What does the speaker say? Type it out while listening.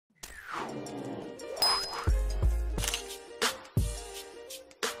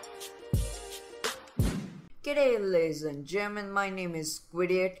G'day ladies and gentlemen, my name is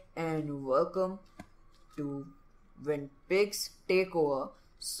Squidiot and welcome to When Pigs Take Over.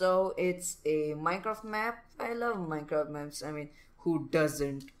 So it's a Minecraft map. I love Minecraft maps, I mean, who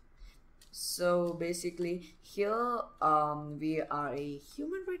doesn't? So basically here we are a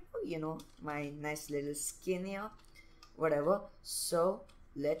human right now, my nice little skin here, whatever. So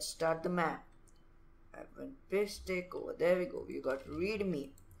let's start the map. When Pigs Take Over, there we go, you got read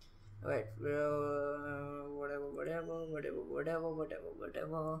me. Right, whatever.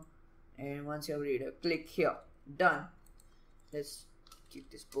 And once you have read it, click here. Done. Let's keep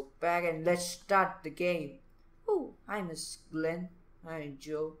this book back and let's start the game. Oh, hi Miss Glenn. Hi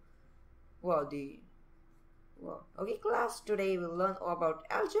Joe. Wow, Okay, class. Today we'll learn all about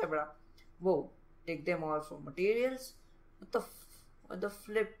algebra. Whoa, take them all for materials. What the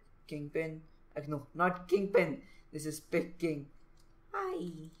flip, Kingpin? No, not Kingpin. This is Pig King.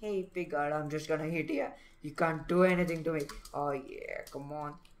 Hi, hey Pigard, I'm just gonna hit you. You can't do anything to me. Oh yeah, come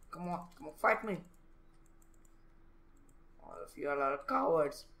on, fight me. All of you are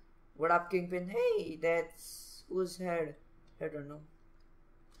cowards. What up, Kingpin? Hey, that's whose head? I don't know.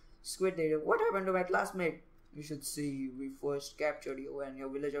 Squidiot, what happened to my classmate? You should see, we first captured you and your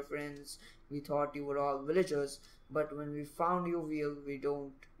villager friends. We thought you were all villagers, but when we found you, we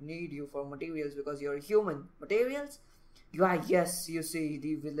don't need you for materials because you're human. Materials? Yes, you see,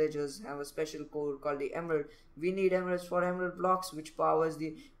 the villagers have a special code called the Emerald. We need emeralds for emerald blocks, which powers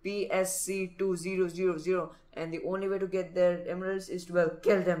the PSC2000, and the only way to get their emeralds is to, well,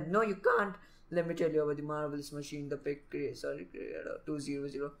 kill them. No, you can't. Let me tell you about the marvelous machine, the pig creator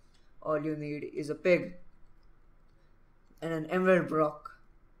 200. All you need is a pig and an emerald block.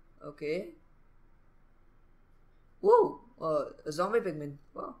 Okay. Whoa, a zombie pigman.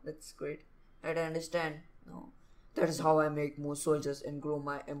 Wow, that's great. I don't understand. No. That is how I make more soldiers and grow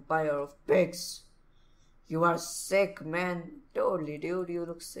my empire of pigs. You are sick, man. Totally, dude. You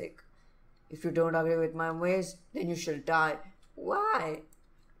look sick. If you don't agree with my ways, then you shall die. Why?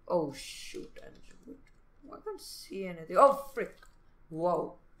 Oh, shoot. I can't see anything. Oh, frick.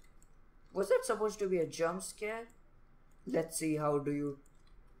 Whoa. Was that supposed to be a jump scare? Let's see how do you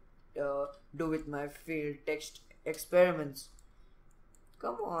do with my field text experiments.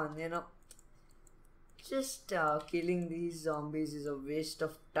 Come on, Just killing these zombies is a waste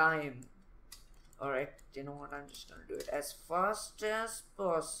of time. Alright, you know what, I'm just gonna do it as fast as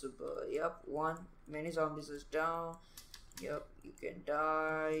possible. Yep, many zombies is down. Yep, you can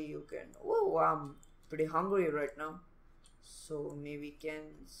die, you can... Whoa, I'm pretty hungry right now. So maybe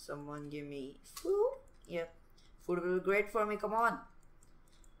can someone give me food? Yep, food will be great for me, come on.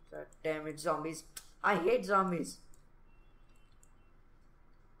 God damn it, zombies. I hate zombies.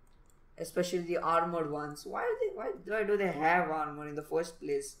 Especially the armored ones. Why do they have armor in the first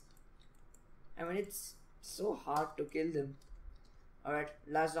place? I mean, it's so hard to kill them. Alright,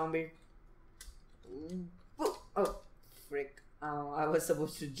 last zombie. Oh, frick. I was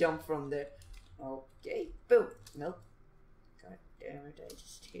supposed to jump from there. Okay, boom. Nope. God damn it, I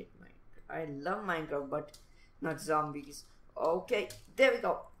just hate Minecraft. I love Minecraft, but not zombies. Okay, there we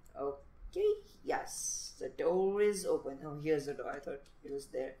go. Okay, yes. The door is open. Oh, here's the door. I thought it was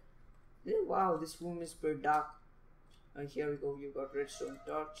there. Wow, this room is pretty dark. Here we go. You got redstone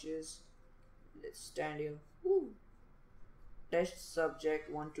torches. Let's stand here. Woo. Test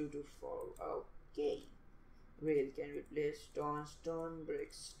subject 1224. Okay. Rail can replace stone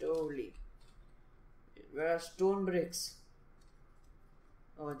bricks. Totally. Where are stone bricks?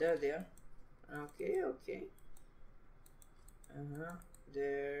 Oh, there they are. Okay.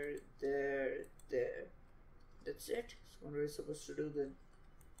 There. That's it. So what are we supposed to do then?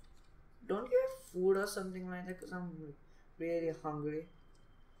 Don't you have food or something like that? Because I'm really hungry.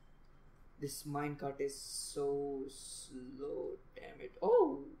 This minecart is so slow. Damn it.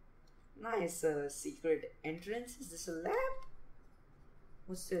 Oh, nice. Secret entrance. Is this a lab?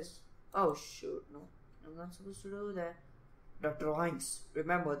 What's this? Oh, shoot. No, I'm not supposed to do that. The drawings.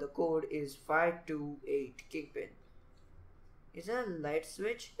 Remember, the code is 528 Kingpin. Is there a light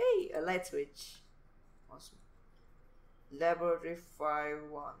switch? Hey, a light switch. Awesome. Laboratory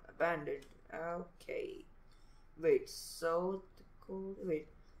 5-1 abandoned. Okay. Wait, so the code. Wait,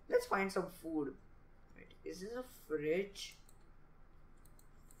 let's find some food. Wait, is this a fridge?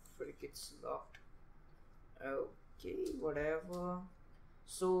 Frick, it's locked. Okay, whatever.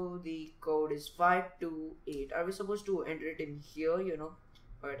 So the code is 528. Are we supposed to enter it in here,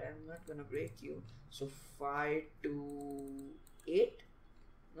 But I'm not gonna break you. So 528?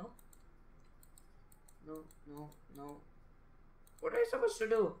 No. What are you supposed to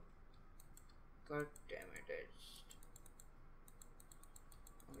do? God damn it,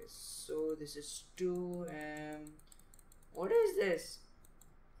 okay, so this is 2, and what is this?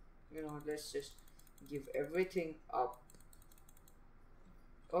 You know, let's just give everything up.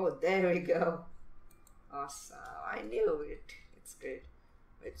 Oh, there we go. Awesome. I knew it. It's great.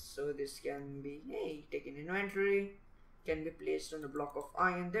 Wait, so this can be, hey, take an inventory. Can be placed on a block of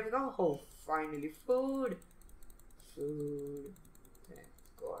iron. There we go. Oh, finally food. Food. Thank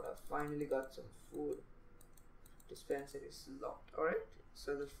God, I finally got some food. Dispensary is locked. Alright,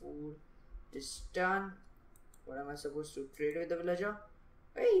 so the food is done. What am I supposed to trade with the villager?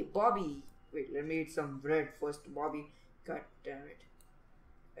 Hey, Bobby. Wait, let me eat some bread first, Bobby. God damn it.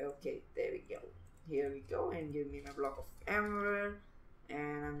 Okay, there we go. Here we go, and give me my block of emerald.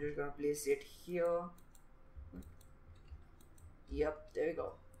 And I'm just gonna place it here. Yep, there we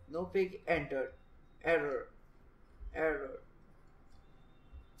go. No pig entered. Error. Error.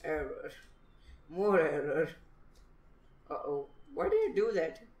 Error. More error. Uh-oh. Why did you do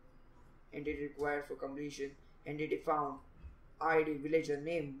that? Entity required for completion. Entity found. ID villager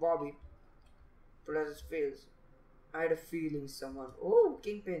name Bobby. Process fails. I had a feeling someone. Oh,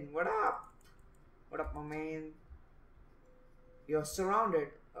 Kingpin, what up? What up, my man? You're surrounded.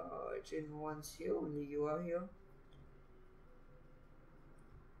 No one's here. Only you are here.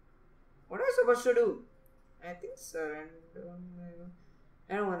 What am I supposed to do? I think surrender.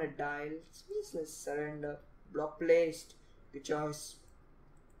 I don't want to die. Let's surrender. Block placed. Good choice.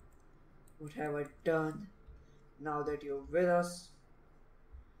 What have I done? Now that you're with us,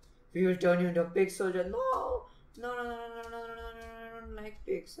 we will turn you into a pig soldier. No! No, no, no, no, no, no, no, no, no, I don't like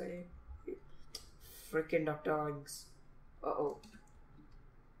pigs. I freaking dogs. Uh-oh.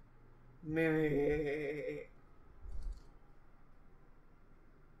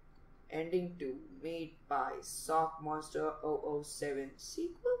 Ending to Made by Sock Monster 007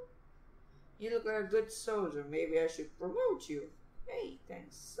 sequel? You look like a good soldier. Maybe I should promote you. Hey,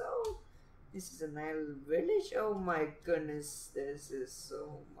 thanks. So, this is an idle village? Oh my goodness, this is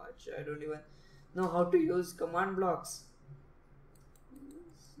so much. I don't even know how to use command blocks.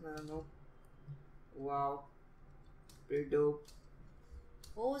 No. Wow. Pretty dope.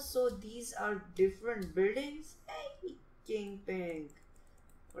 Oh, so these are different buildings? Hey, Kingpin.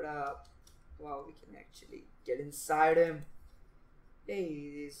 What up? Wow, we can actually get inside him.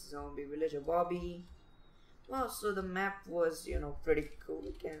 Hey, this zombie villager Bobby. Well, so the map was, pretty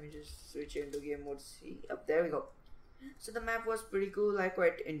cool. Can we just switch into game mode? See, up there we go. So the map was pretty cool. I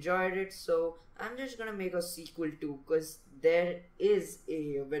quite enjoyed it. So I'm just gonna make a sequel too, because there is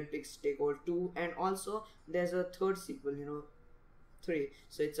a When Pigs Take Over 2, and also there's a third sequel, 3.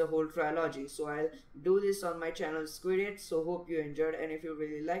 So it's a whole trilogy. So I'll do this on my channel Squidiot. So hope you enjoyed, and if you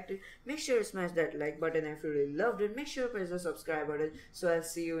really liked it, make sure you smash that like button. If you really loved it, make sure you press the subscribe button. So I'll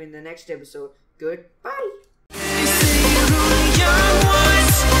see you in the next episode. Goodbye.